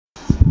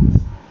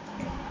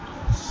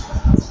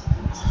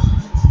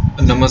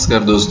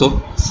नमस्कार दोस्तों,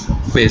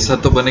 पैसा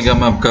तो बनेगा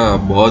में आपका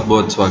बहुत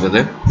बहुत स्वागत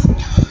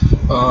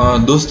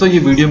है। दोस्तों, ये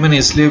वीडियो मैंने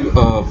इसलिए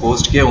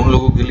पोस्ट किया उन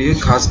लोगों के लिए,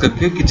 खास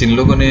करके कि जिन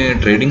लोगों ने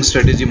ट्रेडिंग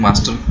स्ट्रेटेजी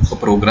मास्टर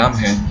प्रोग्राम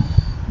है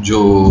जो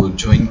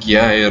ज्वाइन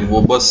किया है, और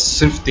वो बस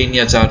सिर्फ 3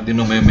 या 4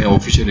 दिनों में मैं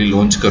ऑफिशियली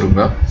लॉन्च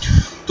करूँगा।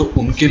 तो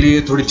उनके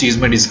लिए थोड़ी चीज़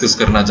मैं डिस्कस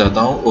करना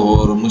चाहता हूँ,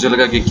 और मुझे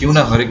लगा कि क्यों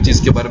ना हर एक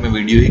चीज़ के बारे में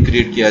वीडियो ही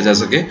क्रिएट किया जा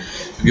सके,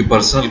 क्योंकि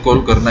पर्सनल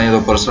कॉल करना है तो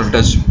पर्सनल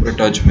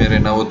टच में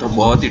रहना वो तो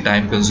बहुत ही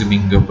टाइम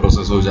कंज्यूमिंग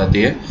प्रोसेस हो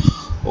जाती है।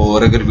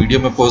 और अगर वीडियो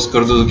में पोस्ट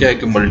कर दो तो क्या है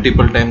कि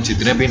मल्टीपल टाइम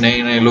जितने भी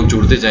नए लोग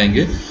जुड़ते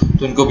जाएंगे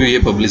तो उनको भी ये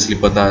पब्लिकली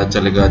पता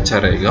चलेगा, अच्छा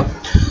रहेगा।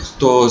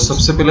 तो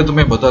सबसे पहले तो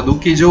मैं बता दूं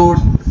कि जो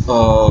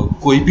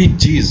कोई भी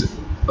चीज़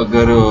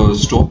अगर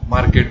स्टॉक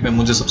मार्केट में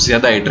मुझे सबसे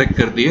ज़्यादा अट्रैक्ट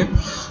करती है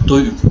तो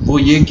वो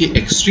ये कि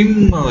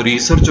एक्सट्रीम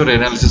रिसर्च और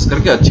एनालिसिस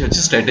करके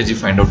अच्छी स्ट्रैटेजी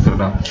फाइंड आउट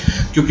करना।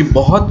 क्योंकि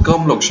बहुत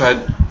कम लोग,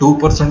 शायद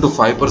 2% to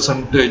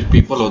 5%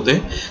 पीपल होते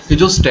हैं कि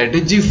जो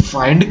स्ट्रैटेजी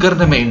फाइंड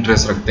करने में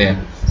इंटरेस्ट रखते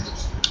हैं।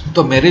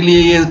 तो मेरे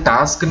लिए ये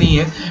टास्क नहीं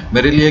है,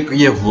 मेरे लिए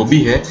ये हॉबी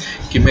है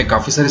कि मैं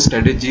काफ़ी सारी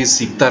स्ट्रेटेजी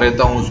सीखता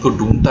रहता हूँ, उसको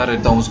ढूंढता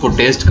रहता हूँ, उसको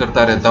टेस्ट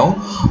करता रहता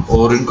हूँ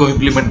और इनको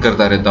इम्प्लीमेंट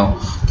करता रहता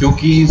हूँ।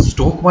 क्योंकि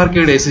स्टॉक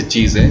मार्केट ऐसी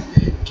चीज़ है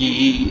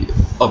कि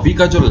अभी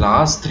का जो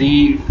लास्ट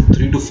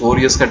 3 to 4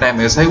 years का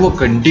टाइम ऐसा ही वो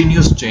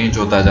कंटिन्यूस चेंज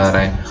होता जा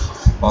रहा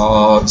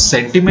है।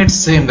 सेंटिमेंट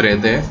सेम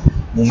रहते हैं,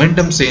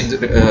 मोमेंटम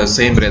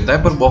सेम रहता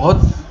है, पर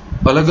बहुत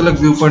अलग अलग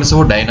व्यू पॉइंट से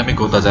वो डायनामिक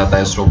होता जाता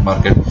है स्टॉक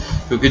मार्केट।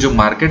 क्योंकि जो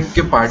मार्केट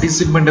के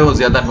पार्टिसिपेंट है वो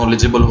ज़्यादा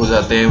नॉलेजेबल हो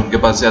जाते हैं, उनके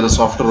पास ज़्यादा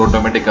सॉफ्टवेयर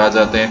ऑटोमेटिक आ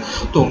जाते हैं,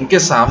 तो उनके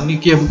सामने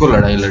की हमको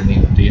लड़ाई लड़नी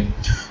होती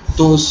है।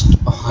 तो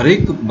हर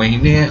एक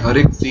महीने, हर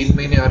एक 3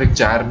 महीने, हर एक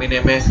 4 महीने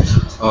में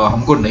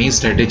हमको नई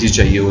स्ट्रेटेजी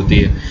चाहिए होती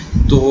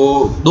है। तो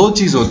 2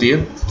 चीज़ होती है।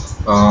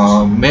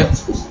 मैं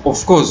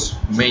ऑफकोर्स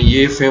मैं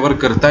ये फेवर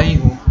करता ही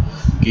हूँ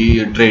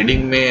कि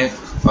ट्रेडिंग में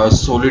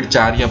सॉलिड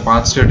 4 या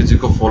 5 स्ट्रेटेजी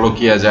को फॉलो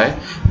किया जाए,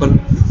 पर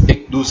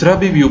एक दूसरा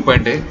भी व्यू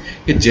पॉइंट है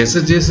कि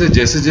जैसे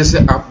जैसे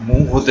आप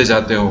मूव होते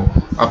जाते हो,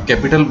 आप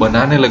कैपिटल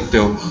बनाने लगते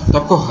हो, तो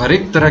आपको हर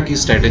एक तरह की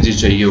स्ट्रेटेजी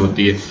चाहिए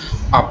होती है,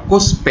 आपको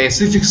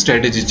स्पेसिफिक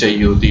स्ट्रेटेजी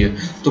चाहिए होती है।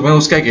 तो मैं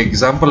उसका एक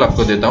एग्जांपल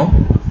आपको देता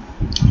हूँ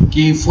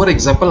कि फॉर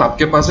एग्जांपल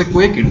आपके पास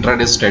कोई एक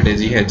इंट्राडे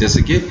स्ट्रेटेजी है,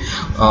 जैसे कि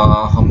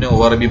हमने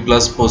ORB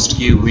प्लस पोस्ट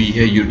की हुई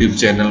है यूट्यूब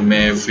चैनल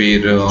में,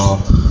 फिर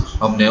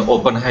हमने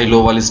ओपन हाई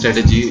लो वाली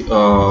स्ट्रेटेजी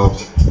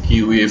की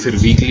हुई है, फिर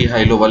वीकली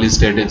हाई लो वाली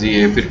स्ट्रेटेजी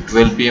है, फिर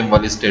 12 PM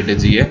वाली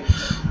स्ट्रेटेजी है।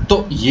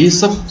 तो ये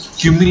सब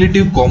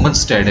क्यूमुलेटिव कॉमन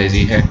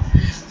स्ट्रेटेजी है,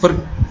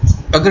 पर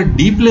अगर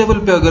डीप लेवल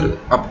पे अगर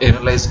आप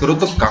एनालाइज करो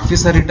तो काफ़ी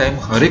सारी टाइम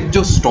हर एक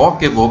जो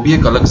स्टॉक है वो भी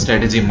एक अलग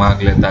स्ट्रेटेजी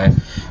मांग लेता है।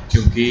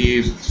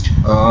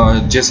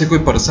 क्योंकि जैसे कोई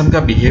पर्सन का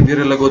बिहेवियर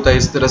अलग होता है,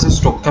 इस तरह से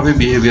स्टॉक का भी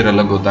बिहेवियर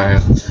अलग होता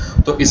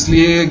है। तो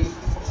इसलिए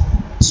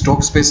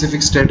स्टॉक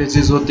स्पेसिफिक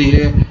स्ट्रेटेजीज होती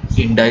है,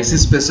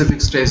 इंडाइसिस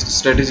स्पेसिफिक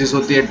स्ट्रेटेजीज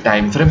होती है,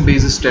 टाइम फ्रेम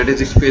बेस्ड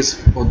स्ट्रेटेजीज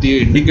होती है,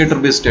 इंडिकेटर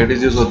बेस्ड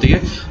स्ट्रेटेजीज होती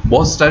है,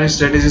 बहुत सारी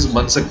स्ट्रेटेजीज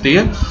बन सकती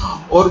है।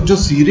 और जो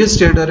सीरियस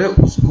ट्रेडर है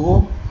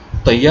उसको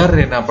तैयार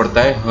रहना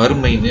पड़ता है हर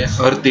महीने,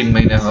 हर 3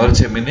 महीने, हर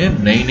 6 महीने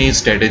नई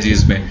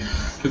स्ट्रेटेजीज में।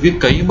 क्योंकि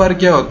कई बार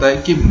क्या होता है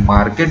कि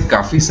मार्केट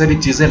काफ़ी सारी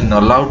चीज़ें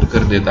नल आउट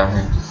कर देता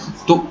है।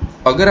 तो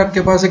अगर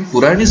आपके पास एक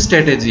पुरानी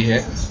स्ट्रेटेजी है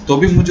तो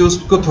भी मुझे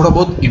उसको थोड़ा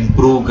बहुत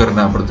इम्प्रूव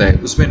करना पड़ता है,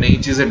 उसमें नई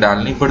चीज़ें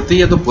डालनी पड़ती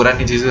है, तो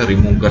पुरानी चीज़ें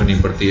रिमूव करनी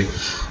पड़ती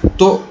है।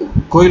 तो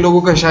कोई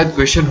लोगों का शायद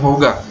क्वेश्चन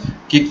होगा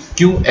कि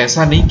क्यों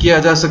ऐसा नहीं किया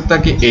जा सकता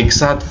कि एक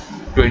साथ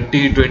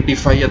 20,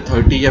 25 या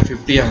 30 या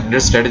 50 या 100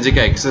 स्ट्रेटेजी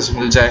का एक्सेस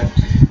मिल जाए।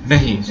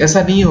 नहीं,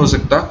 ऐसा नहीं हो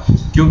सकता,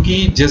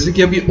 क्योंकि जैसे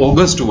कि अभी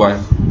अगस्त हुआ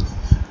है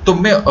तो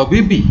मैं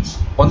अभी भी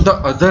on the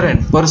other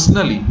and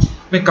personally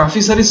मैं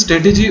काफ़ी सारी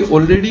स्ट्रेटेजी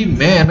ऑलरेडी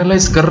मैं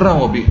एनालाइज कर रहा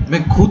हूँ। अभी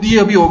मैं खुद ही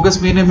अभी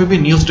अगस्त महीने में भी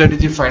न्यू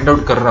स्ट्रेटेजी फाइंड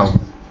आउट कर रहा हूँ।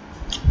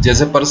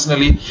 जैसे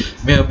पर्सनली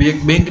मैं अभी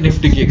एक बैंक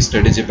निफ्टी की एक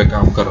स्ट्रेटेजी पे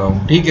काम कर रहा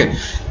हूँ। ठीक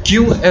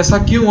है, ऐसा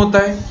क्यों होता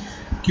है?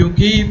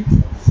 क्योंकि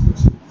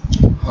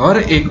हर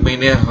 1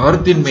 महीने, हर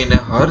 3 महीने,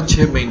 हर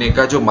 6 महीने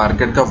का जो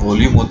मार्केट का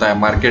वॉल्यूम होता है,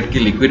 मार्केट की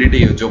लिक्विडिटी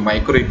है, जो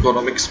मैक्रो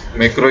इकोनॉमिक्स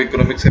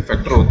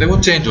फैक्टर होते हैं वो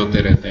चेंज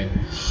होते रहते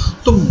हैं।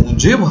 तो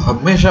मुझे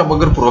हमेशा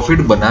अगर प्रॉफिट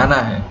बनाना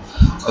है,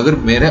 अगर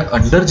मेरे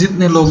अंडर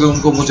जितने लोग हैं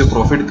उनको मुझे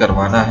प्रॉफिट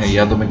करवाना है,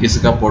 या तो मैं किसी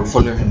का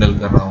पोर्टफोलियो हैंडल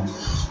कर रहा हूँ,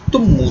 तो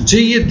मुझे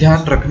ये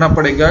ध्यान रखना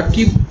पड़ेगा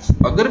कि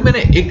अगर मैंने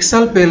 1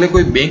 साल पहले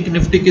कोई बैंक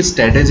निफ्टी की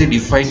स्ट्रेटेजी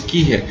डिफाइन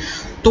की है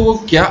तो वो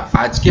क्या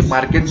आज के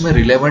मार्केट में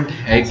रिलेवेंट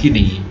है कि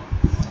नहीं।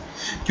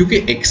 क्योंकि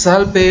 1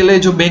 साल पहले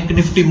जो बैंक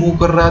निफ्टी मूव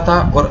कर रहा था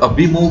और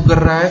अभी मूव कर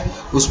रहा है,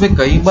 उसमें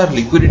कई बार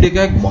लिक्विडिटी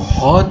का एक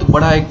बहुत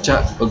बड़ा एक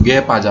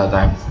गैप आ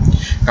जाता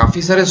है।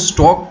 काफ़ी सारे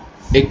स्टॉक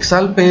 1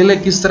 साल पहले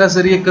किस तरह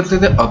से रिएक्ट करते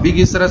थे, अभी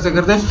किस तरह से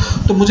करते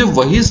हैं, तो मुझे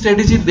वही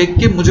स्ट्रेटेजी देख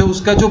के मुझे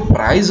उसका जो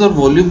प्राइस और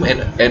वॉल्यूम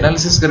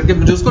एनालिसिस करके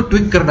मुझे उसको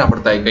ट्विक करना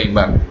पड़ता है कई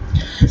बार।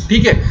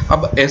 ठीक है,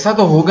 अब ऐसा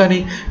तो होगा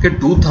नहीं कि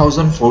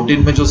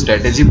 2014 में जो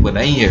स्ट्रेटेजी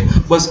बनाई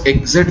है बस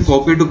exact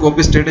copy to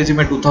copy strategy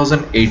में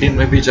 2018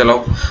 में भी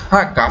चलाओ।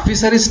 हाँ, काफ़ी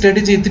सारी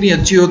स्ट्रेटेजी इतनी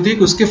अच्छी होती है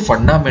कि उसके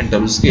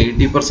फंडामेंटल, उसके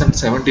 80%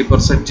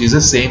 70% चीज़ें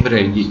सेम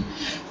रहेगी,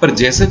 पर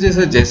जैसे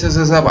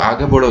जैसे आप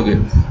आगे बढ़ोगे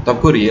तो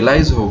आपको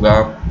रियलाइज होगा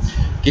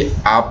कि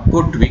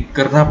आपको ट्विक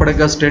करना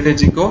पड़ेगा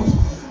स्ट्रेटेजी को,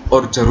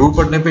 और जरूर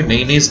पड़ने पे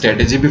नई नई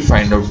स्ट्रेटेजी भी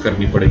फाइंड आउट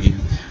करनी पड़ेगी,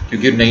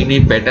 क्योंकि नई नई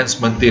पैटर्न्स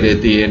बनती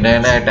रहती है, नया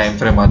नया टाइम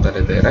फ्रेम आता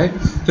रहता है, राइट।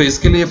 तो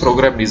इसके लिए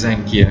प्रोग्राम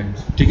डिजाइन किया है,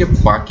 ठीक है।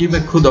 बाकी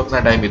मैं खुद अपना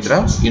टाइम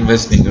इतना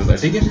इन्वेस्ट नहीं करता,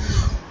 ठीक है।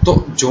 तो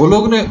जो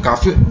लोग ने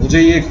काफी,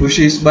 मुझे ये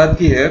खुशी इस बात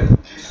की है,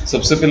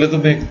 सबसे पहले तो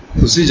मैं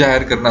खुशी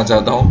जाहिर करना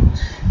चाहता हूँ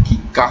कि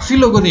काफी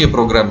लोगों ने ये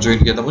प्रोग्राम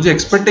ज्वाइन किया था। मुझे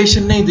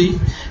एक्सपेक्टेशन नहीं थी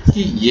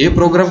कि ये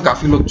प्रोग्राम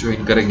काफी लोग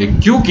ज्वाइन करेंगे,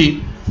 क्योंकि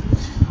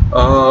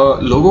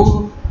लोगों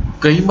को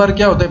कई बार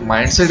क्या होता है,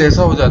 माइंडसेट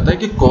ऐसा हो जाता है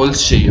कि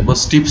कॉल्स चाहिए,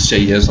 बस टिप्स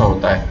चाहिए, ऐसा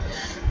होता है।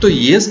 तो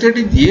ये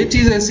स्ट्रेटेजी, ये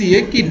चीज ऐसी है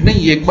कि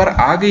नहीं, एक बार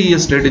आ गई ये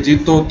स्ट्रेटेजी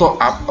तो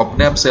आप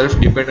अपने आप सेल्फ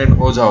डिपेंडेंट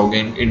हो जाओगे,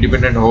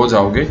 इंडिपेंडेंट हो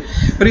जाओगे।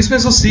 पर इसमें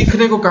से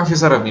सीखने को काफी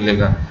सारा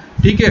मिलेगा,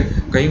 ठीक है।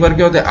 कई बार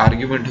क्या होता है,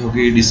 आर्ग्यूमेंट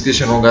होगी,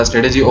 डिस्कशन होगा,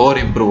 स्ट्रेटेजी और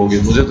इंप्रूव होगी।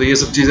 मुझे तो ये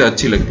सब चीजें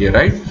अच्छी लगती है,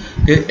 राइट,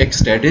 कि एक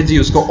स्ट्रेटेजी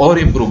उसको और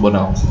इंप्रूव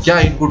बनाओ, क्या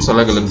इनपुट्स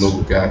अलग अलग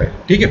लोगों के आ रहे हैं,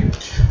 ठीक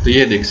है। तो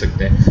ये देख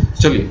सकते हैं।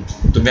 चलिए,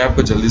 तो मैं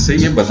आपको जल्दी से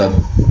ये बता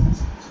दूं।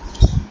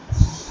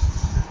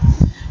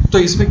 तो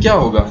इसमें क्या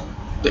होगा,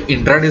 तो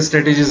इंट्राडे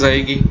स्ट्रेटेजीज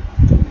आएगी,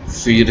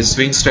 फिर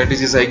स्विंग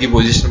स्ट्रेटेजीज आएगी,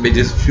 पोजीशन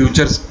बेसिस,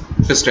 फ्यूचर्स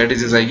पे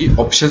स्ट्रेटेजीज आएगी,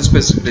 ऑप्शंस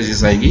पे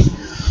स्ट्रेटेजीज आएगी,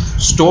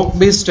 स्टॉक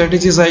बेस्ड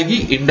स्ट्रेटेजीज आएगी,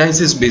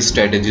 इंडाइसेस बेस्ड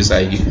स्ट्रेटेजीज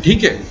आएगी,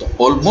 ठीक है। तो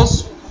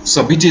ऑलमोस्ट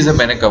सभी चीजें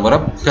मैंने कवर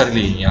अप कर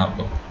ली है यहाँ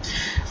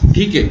पे,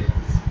 ठीक है।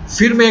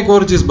 फिर मैं एक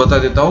और चीज बता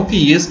देता हूँ कि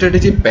ये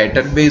स्ट्रेटेजी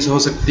पैटर्न बेस्ड हो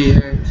सकती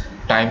है,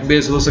 टाइम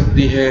बेस्ड हो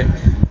सकती है,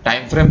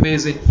 टाइम फ्रेम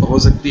बेस्ड हो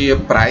सकती है,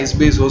 प्राइस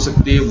बेस्ड हो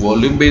सकती है,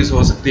 वॉल्यूम बेस्ड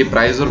हो सकती है,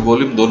 प्राइस और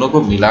वॉल्यूम दोनों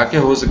को मिला के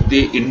हो सकती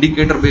है,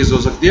 इंडिकेटर बेस्ड हो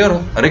सकती है, और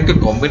हर एक का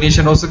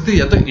कॉम्बिनेशन हो सकती है,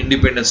 या तो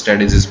इंडिपेंडेंट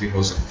स्ट्रेटेजीज भी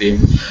हो सकती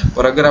है।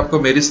 और अगर आपको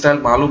मेरी स्टाइल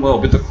मालूम है,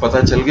 अभी तक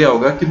पता चल गया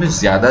होगा कि मैं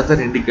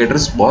ज्यादातर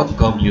इंडिकेटर्स बहुत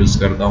कम यूज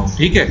करता हूँ,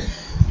 ठीक है,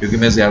 क्योंकि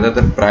मैं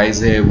ज्यादातर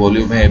प्राइस है,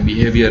 वॉल्यूम है,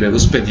 बिहेवियर है,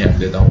 उस पर ध्यान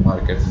देता हूँ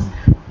मार्केट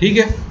में, ठीक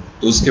है।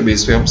 तो उसके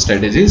बेस पे हम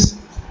स्ट्रेटेजीज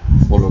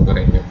फॉलो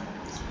करेंगे।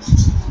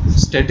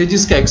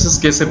 स्ट्रेटेजीज का एक्सेस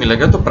कैसे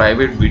मिलेगा, तो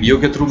प्राइवेट वीडियो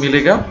के थ्रू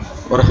मिलेगा,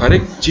 और हर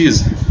एक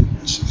चीज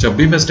जब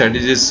भी मैं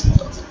स्ट्रेटेजीज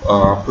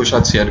आपको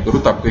साथ शेयर करूं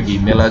तो आपको एक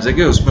ईमेल आ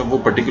जाएगी, उसमें वो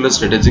पर्टिकुलर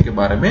स्ट्रेटेजी के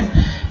बारे में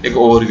एक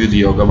ओवरव्यू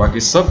दिया होगा, बाकी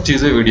सब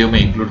चीजें वीडियो में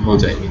इंक्लूड हो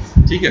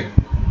जाएगी, ठीक है।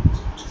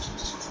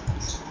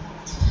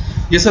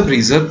 ये सब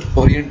result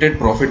oriented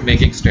profit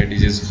making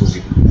strategies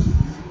होगी,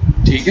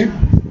 ठीक है।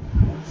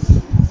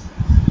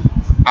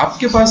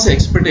 आपके पास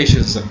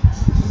एक्सपेक्टेशंस है,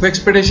 वो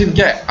एक्सपेक्टेशन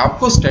क्या है,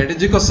 आपको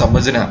स्ट्रेटेजी को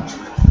समझना,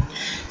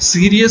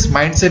 सीरियस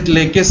माइंडसेट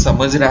लेके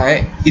समझना है।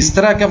 इस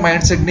तरह का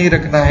माइंडसेट नहीं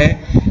रखना है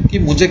कि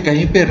मुझे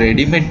कहीं पे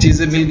रेडीमेड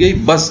चीजें मिल गई,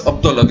 बस अब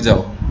तो लग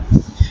जाओ।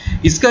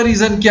 इसका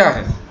रीजन क्या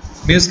है,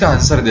 मैं इसका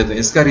आंसर देता हूं।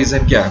 इसका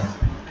रीजन क्या है,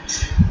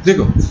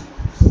 देखो,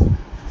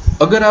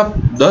 अगर आप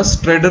 10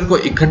 ट्रेडर को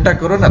इकट्ठा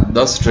करो ना,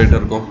 10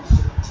 ट्रेडर को,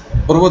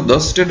 और वो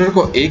 10 ट्रेडर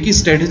को एक ही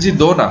स्ट्रेटेजी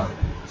दो ना,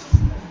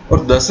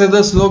 और 10 से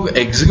 10 लोग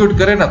एग्जीक्यूट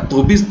करें ना,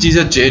 तो भी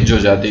चीजें चेंज हो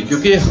जाती है,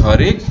 क्योंकि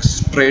हर एक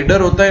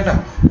ट्रेडर होता है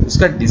ना,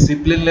 उसका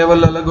डिसिप्लिन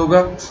लेवल अलग होगा,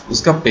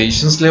 उसका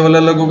पेशेंस लेवल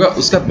अलग होगा,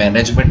 उसका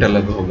मैनेजमेंट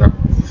अलग होगा,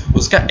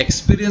 उसका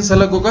एक्सपीरियंस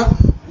अलग होगा,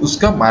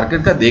 उसका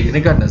मार्केट का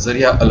देखने का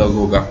नजरिया अलग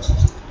होगा,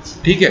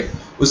 ठीक है,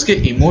 उसके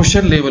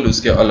इमोशन लेवल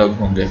उसके अलग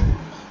होंगे।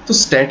 तो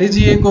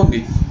स्ट्रेटेजी एक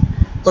होगी,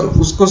 पर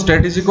उसको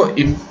स्ट्रेटेजी को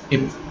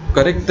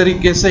करेक्ट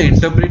तरीके से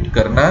इंटरप्रेट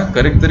करना,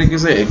 करेक्ट तरीके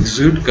से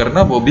एग्जीक्यूट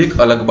करना, वो भी एक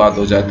अलग बात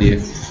हो जाती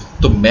है।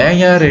 तो मैं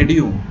यहाँ रेडी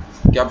हूँ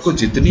कि आपको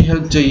जितनी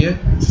हेल्प चाहिए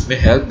मैं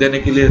हेल्प देने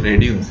के लिए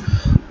रेडी हूँ,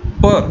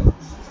 पर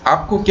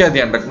आपको क्या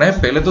ध्यान रखना है,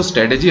 पहले तो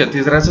स्ट्रेटेजी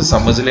अच्छी तरह से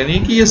समझ लेनी है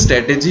कि ये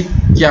स्ट्रेटेजी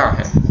क्या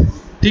है,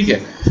 ठीक है।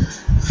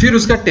 फिर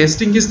उसका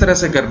टेस्टिंग किस तरह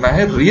से करना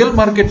है, रियल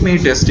मार्केट में ही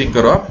टेस्टिंग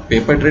करो। आप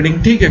पेपर ट्रेडिंग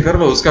ठीक है कर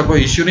लो, उसका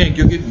कोई इश्यू नहीं,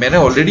 क्योंकि मैंने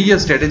ऑलरेडी ये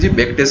स्ट्रेटेजी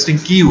बैक टेस्टिंग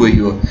की हुई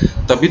हो,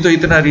 तभी तो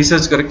इतना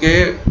रिसर्च करके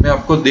मैं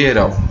आपको दे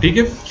रहा हूँ, ठीक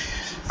है।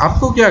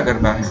 आपको क्या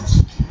करना है,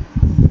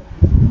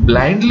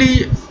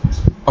 ब्लाइंडली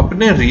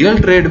अपने रियल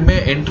ट्रेड में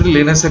एंट्री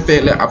लेने से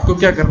पहले आपको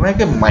क्या करना है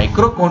कि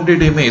माइक्रो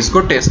क्वांटिटी में इसको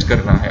टेस्ट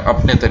करना है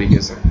अपने तरीके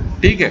से,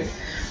 ठीक है।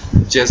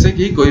 जैसे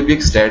कि कोई भी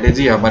एक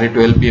स्ट्रेटेजी, हमारी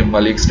 12 PM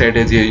वाली एक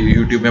स्ट्रेटेजी है,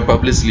 यूट्यूब में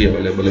पब्लिकली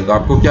अवेलेबल है, तो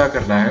आपको क्या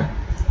करना है,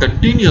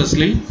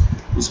 कंटिन्यूअसली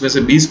उसमें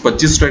से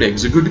 20-25 ट्रेड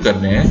एग्जीक्यूट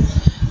करने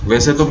हैं।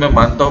 वैसे तो मैं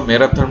मानता हूँ,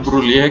 मेरा थंब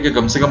रूल ये है कि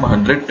कम से कम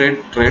 100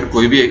 ट्रेड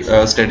कोई भी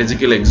स्ट्रेटेजी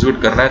के लिए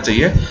एग्जीक्यूट करना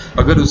चाहिए,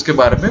 अगर उसके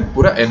बारे में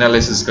पूरा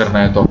एनालिसिस करना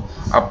है। तो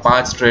आप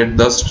 5 ट्रेड,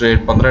 10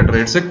 ट्रेड, 15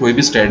 ट्रेड से कोई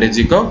भी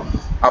स्ट्रेटेजी को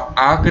आप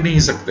आंक नहीं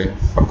सकते,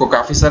 आपको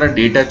काफी सारा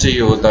डेटा चाहिए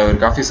होता है, और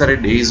काफी सारे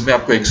डेज में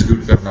आपको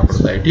एग्जीक्यूट करना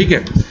पड़ता है, ठीक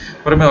है।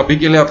 पर मैं अभी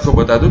के लिए आपको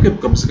बता दूं कि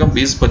कम से कम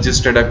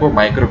 20-25 ट्रेड आपको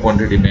माइक्रो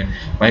क्वांटिटी में,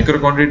 माइक्रो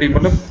क्वांटिटी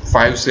मतलब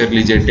 5 शेयर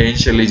लीजिए, 10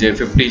 शेयर लीजिए,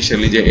 50 शेयर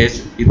लीजिए,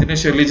 इतने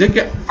शेयर लीजिए कि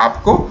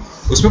आपको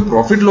उसमें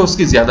प्रॉफिट लॉस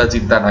की ज्यादा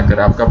चिंता ना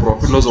करे, आपका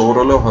प्रॉफिट लॉस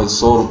ओवरऑल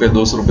 100 रुपए,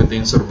 200 रुपए,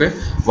 300 रुपए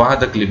वहां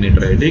तक लिमिट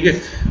रहे, ठीक है।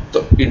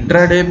 तो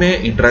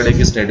इंट्राडे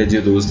की स्ट्रेटेजी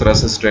तो उस तरह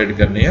से ट्रेड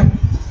करनी है,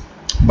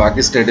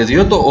 बाकी स्ट्रेटेजी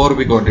हो तो और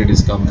भी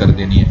क्वांटिटीज कम कर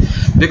देनी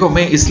है। देखो,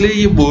 मैं इसलिए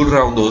ये बोल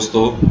रहा हूं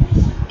दोस्तों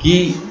कि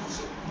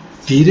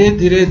धीरे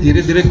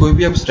धीरे कोई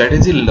भी आप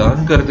स्ट्रेटेजी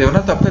लर्न करते हो ना,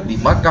 तो आपका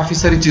दिमाग काफी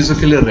सारी चीजों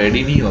के लिए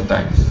रेडी नहीं होता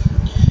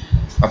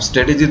है। आप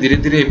स्ट्रेटेजी धीरे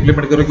धीरे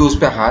इंप्लीमेंट करोगे, उस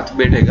पर हाथ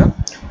बैठेगा।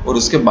 और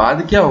उसके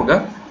बाद क्या होगा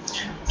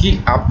कि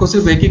आपको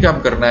सिर्फ एक ही काम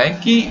करना है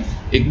कि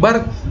एक बार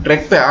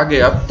ट्रैक पे आ गए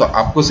आप, तो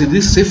आपको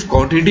सीधी सिर्फ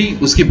क्वांटिटी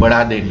उसकी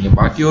बढ़ा देनी है,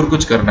 बाकी और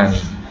कुछ करना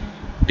नहीं,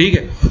 ठीक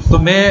है। तो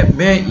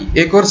मैं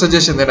एक और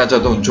सजेशन देना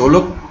चाहता हूँ,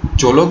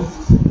 जो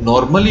लोग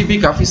नॉर्मली भी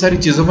काफ़ी सारी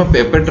चीज़ों में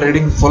पेपर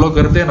ट्रेडिंग फॉलो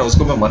करते हैं ना,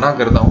 उसको मैं मना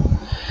करता हूँ।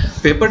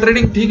 पेपर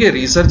ट्रेडिंग ठीक है,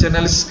 रिसर्च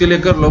एनालिसिस के लिए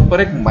कर लो,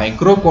 पर एक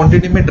माइक्रो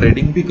क्वांटिटी में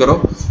ट्रेडिंग भी करो,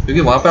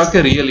 क्योंकि वहाँ पे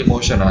आपके रियल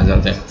इमोशन आ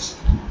जाते हैं,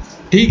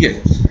 ठीक है।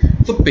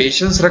 तो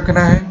पेशेंस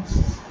रखना है,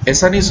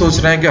 ऐसा नहीं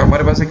सोचना है कि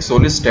हमारे पास एक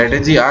सॉलिड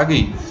स्ट्रेटेजी आ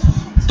गई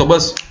तो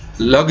बस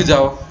लग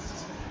जाओ,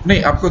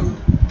 नहीं, आपको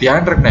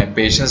ध्यान रखना है,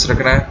 पेशेंस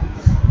रखना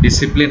है,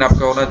 डिसिप्लिन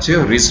आपका होना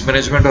चाहिए, रिस्क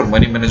मैनेजमेंट और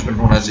मनी मैनेजमेंट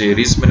होना चाहिए।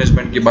 रिस्क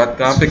मैनेजमेंट की बात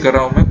कहाँ पे कर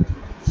रहा हूँ मैं,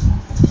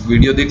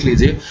 वीडियो देख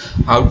लीजिए,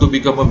 how to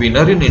become a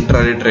winner in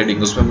intraday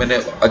trading, उसमें मैंने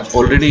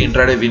ऑलरेडी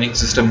इंट्राडे विनिंग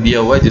सिस्टम दिया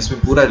हुआ है, जिसमें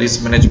पूरा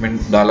रिस्क मैनेजमेंट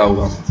डाला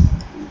हुआ है,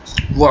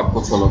 वो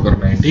आपको फॉलो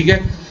करना है, ठीक है।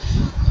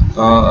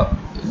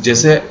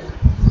 जैसे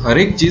हर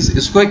एक चीज,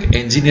 इसको एक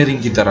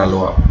इंजीनियरिंग की तरह लो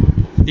आप,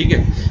 ठीक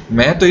है।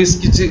 मैं तो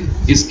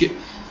इसके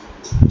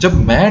जब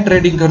मैं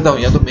ट्रेडिंग करता हूँ,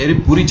 या तो मेरी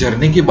पूरी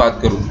जर्नी की बात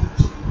करूँ,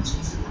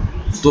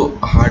 तो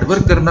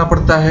हार्डवर्क करना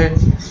पड़ता है,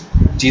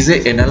 चीज़ें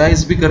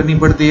एनालाइज भी करनी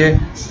पड़ती है,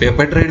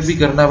 पेपर ट्रेड भी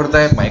करना पड़ता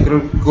है, माइक्रो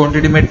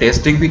क्वांटिटी में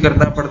टेस्टिंग भी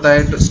करना पड़ता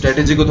है,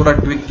 स्ट्रेटेजी को थोड़ा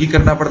ट्विक भी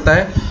करना पड़ता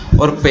है,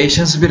 और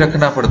पेशेंस भी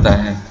रखना पड़ता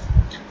है,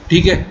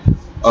 ठीक है।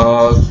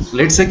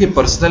 लेट्स से कि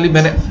पर्सनली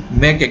मैं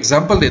एक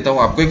एग्जांपल देता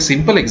हूँ आपको, एक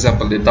सिंपल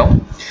एग्जांपल देता हूँ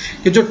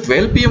कि जो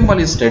 12 PM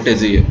वाली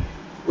स्ट्रेटेजी है,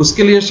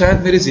 उसके लिए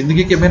शायद मेरी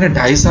ज़िंदगी के मैंने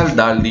 2.5 साल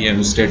डाल दिए हैं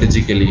उस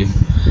स्ट्रेटेजी के लिए।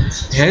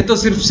 है तो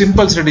सिर्फ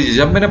सिंपल स्ट्रेटेजी,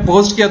 जब मैंने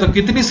पोस्ट किया तो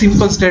कितनी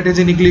सिंपल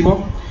स्ट्रेटेजी निकली वो,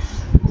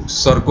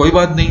 सर कोई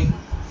बात नहीं,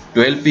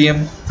 12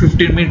 PM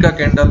 15 मिनट का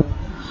कैंडल,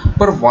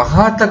 पर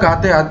वहां तक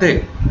आते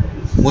आते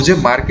मुझे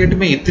मार्केट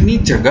में इतनी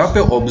जगह पे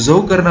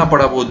ऑब्जर्व करना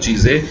पड़ा, वो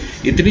चीज़ें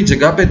इतनी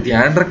जगह पे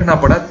ध्यान रखना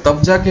पड़ा,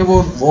 तब जाके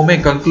वो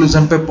मैं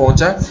कंक्लूजन पे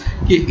पहुंचा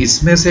कि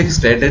इसमें से एक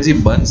स्ट्रेटेजी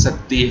बन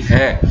सकती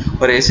है,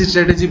 और ऐसी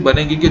स्ट्रेटेजी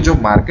बनेगी कि जो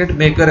मार्केट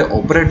मेकर है,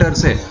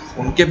 ऑपरेटर्स है,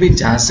 उनके भी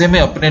झांसे में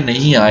अपने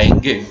नहीं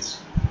आएंगे,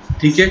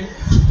 ठीक है।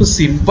 तो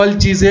सिंपल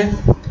चीज़ें,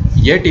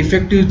 येट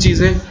इफेक्टिव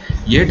चीज़ें,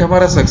 येट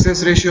हमारा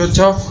सक्सेस रेशियो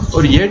अच्छा,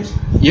 और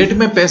येट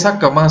मैं पैसा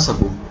कमा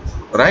सकूं,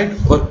 राइट,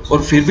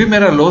 और फिर भी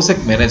मेरा लॉस एक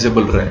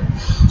मैनेजेबल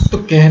रहे। तो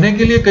कहने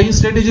के लिए कई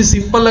स्ट्रेटेजी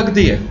सिंपल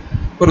लगती है,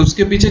 पर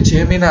उसके पीछे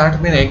 6 महीने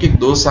 8 महीने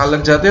 1-2 साल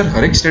लग जाते हैं, और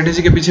हर एक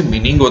स्ट्रेटेजी के पीछे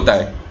मीनिंग होता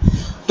है।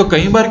 तो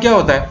कई बार क्या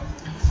होता है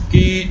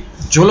कि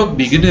जो लोग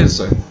बिगिनर्स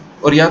हैं,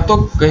 और या तो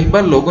कई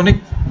बार लोगों ने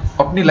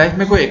अपनी लाइफ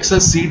में कोई एक्सेल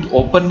सीट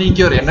ओपन नहीं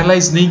किया और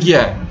एनालाइज नहीं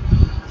किया है,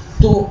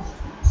 तो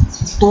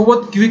वो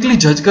क्विकली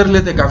जज कर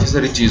लेते हैं काफ़ी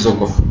सारी चीज़ों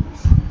को।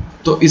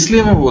 तो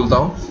इसलिए मैं बोलता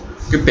हूँ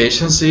कि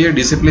पेशेंस चाहिए,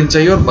 डिसिप्लिन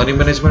चाहिए, और मनी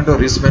मैनेजमेंट और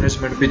रिस्क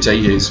मैनेजमेंट भी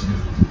चाहिए इसमें,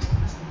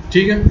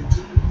 ठीक है।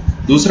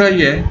 दूसरा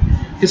ये है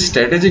कि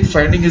strategic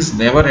finding is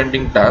never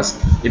ending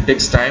task, it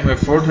takes time,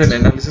 effort and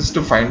analysis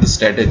to find the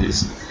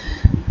strategies.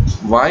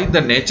 Why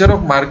the nature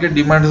of market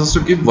demands us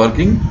to keep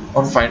working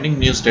on finding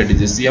new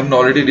strategies. ये हमने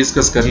ऑलरेडी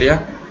डिस्कस कर लिया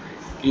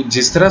कि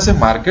जिस तरह से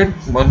market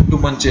month two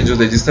month change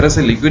होता है, जिस तरह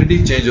से लिक्विडिटी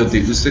चेंज होती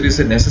है, उस तरह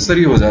से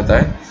नेसेसरी हो जाता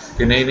है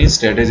कि नई नई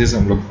स्ट्रेटेजीज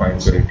हम लोग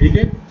फाइंड करें, ठीक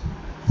है।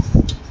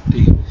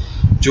 ठीक है,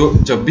 जो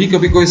जब भी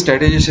कभी कोई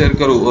स्ट्रेटेजी शेयर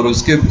करूँ और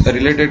उसके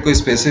रिलेटेड कोई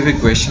स्पेसिफिक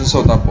क्वेश्चंस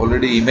हो, तो आप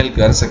ऑलरेडी ईमेल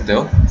कर सकते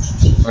हो,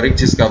 और एक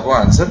चीज़ का आपको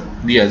आंसर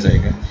दिया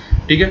जाएगा,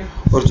 ठीक है।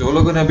 और जो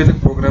लोगों ने अभी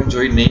तक प्रोग्राम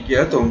ज्वाइन नहीं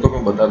किया, तो उनको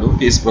मैं बता दूं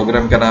कि इस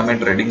प्रोग्राम का नाम है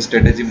trading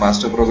strategy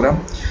master programme.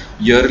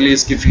 Yearly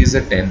इसकी फीस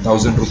है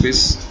 10,000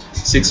 रुपीज़,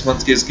 6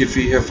 मंथ्स की इसकी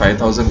फ़ी है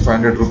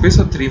 5,500 रुपीज़,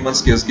 और 3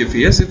 मंथ्स की इसकी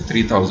फ़ी है सिर्फ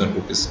 3,000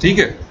 रुपीज़, ठीक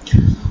है।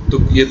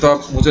 तो ये तो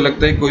आप, मुझे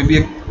लगता है कोई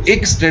भी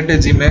एक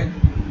स्ट्रेटेजी में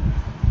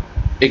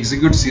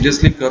एग्जीक्यूट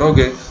सीरियसली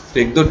करोगे तो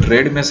 1-2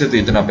 ट्रेड में से तो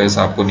इतना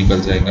पैसा आपको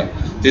निकल जाएगा।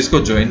 तो इसको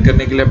ज्वाइन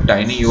करने के लिए आप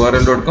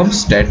tinyurl.com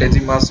स्ट्रेटेजी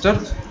मास्टर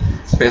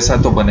पैसा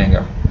तो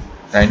बनेगा,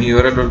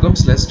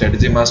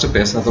 tinyurl.com/स्ट्रेटेजी मास्टर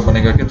पैसा तो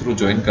बनेगा के थ्रू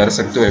ज्वाइन कर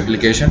सकते हो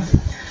एप्लीकेशन।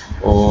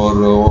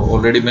 और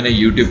ऑलरेडी मैंने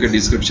यूट्यूब के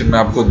डिस्क्रिप्शन में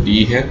आपको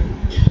दी है,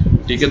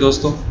 ठीक है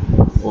दोस्तों।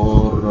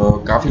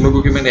 और काफ़ी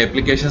लोगों की मैंने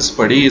एप्लीकेशंस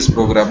पढ़ी इस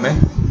प्रोग्राम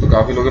में, तो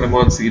काफ़ी लोगों ने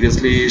बहुत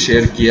सीरियसली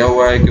शेयर किया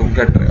हुआ है कि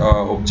उनका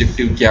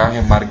ऑब्जेक्टिव क्या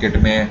है मार्केट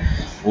में,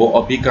 वो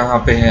अभी कहाँ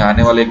पे हैं,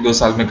 आने वाले 1-2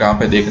 साल में कहाँ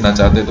पे देखना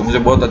चाहते हैं। तो मुझे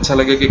बहुत अच्छा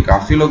लगा कि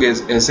काफ़ी लोग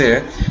ऐसे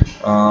हैं,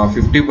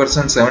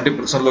 50%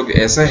 70% लोग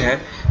ऐसे हैं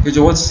कि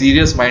जो बहुत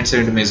सीरियस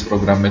माइंडसेट में इस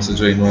प्रोग्राम में से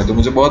ज्वाइन हुए हैं। तो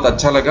मुझे बहुत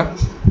अच्छा लगा,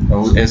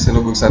 ऐसे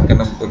लोगों के साथ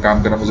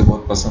काम करना मुझे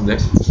बहुत पसंद है।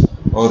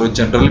 और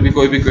जनरली भी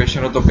कोई भी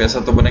क्वेश्चन हो तो पैसा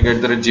तो बनेगा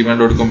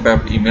 @gmail.com पे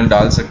आप ईमेल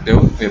डाल सकते हो,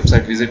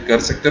 वेबसाइट विजिट कर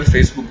सकते हो,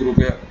 फेसबुक ग्रुप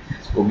है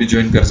वो भी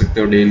ज्वाइन कर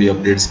सकते हो डेली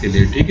अपडेट्स के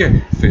लिए, ठीक है,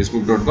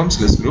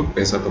 facebook.com/group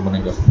पैसा तो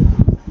बनेगा।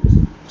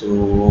 तो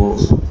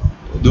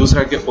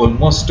दूसरा कि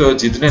ऑलमोस्ट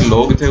जितने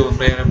लोग थे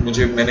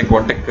उनमें मैंने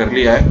कांटेक्ट कर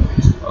लिया है।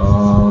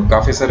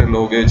 काफ़ी सारे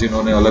लोग हैं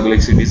जिन्होंने अलग अलग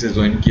सिटी से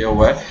ज्वाइन किया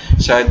हुआ है,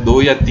 शायद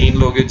 2 या 3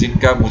 लोग हैं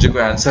जिनका मुझे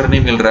कोई आंसर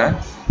नहीं मिल रहा है,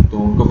 तो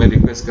उनको मैं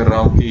रिक्वेस्ट कर रहा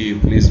हूँ कि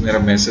प्लीज़ मेरा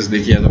मैसेज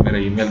देखिए या तो मेरा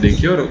ईमेल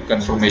देखिए और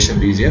कंफर्मेशन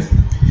दीजिए।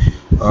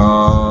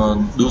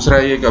 दूसरा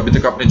ये कि अभी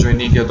तक आपने ज्वाइन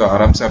नहीं किया तो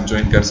आराम से आप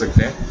ज्वाइन कर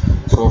सकते हैं।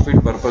 प्रॉफिट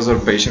पर्पस और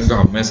पैशन का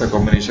हमेशा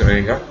कॉम्बिनेशन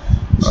रहेगा।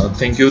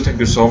 Thank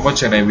you so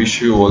much and I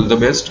wish you all the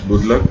best,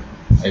 good luck,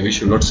 I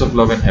wish you lots of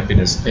love and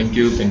happiness. Thank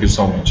you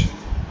so much.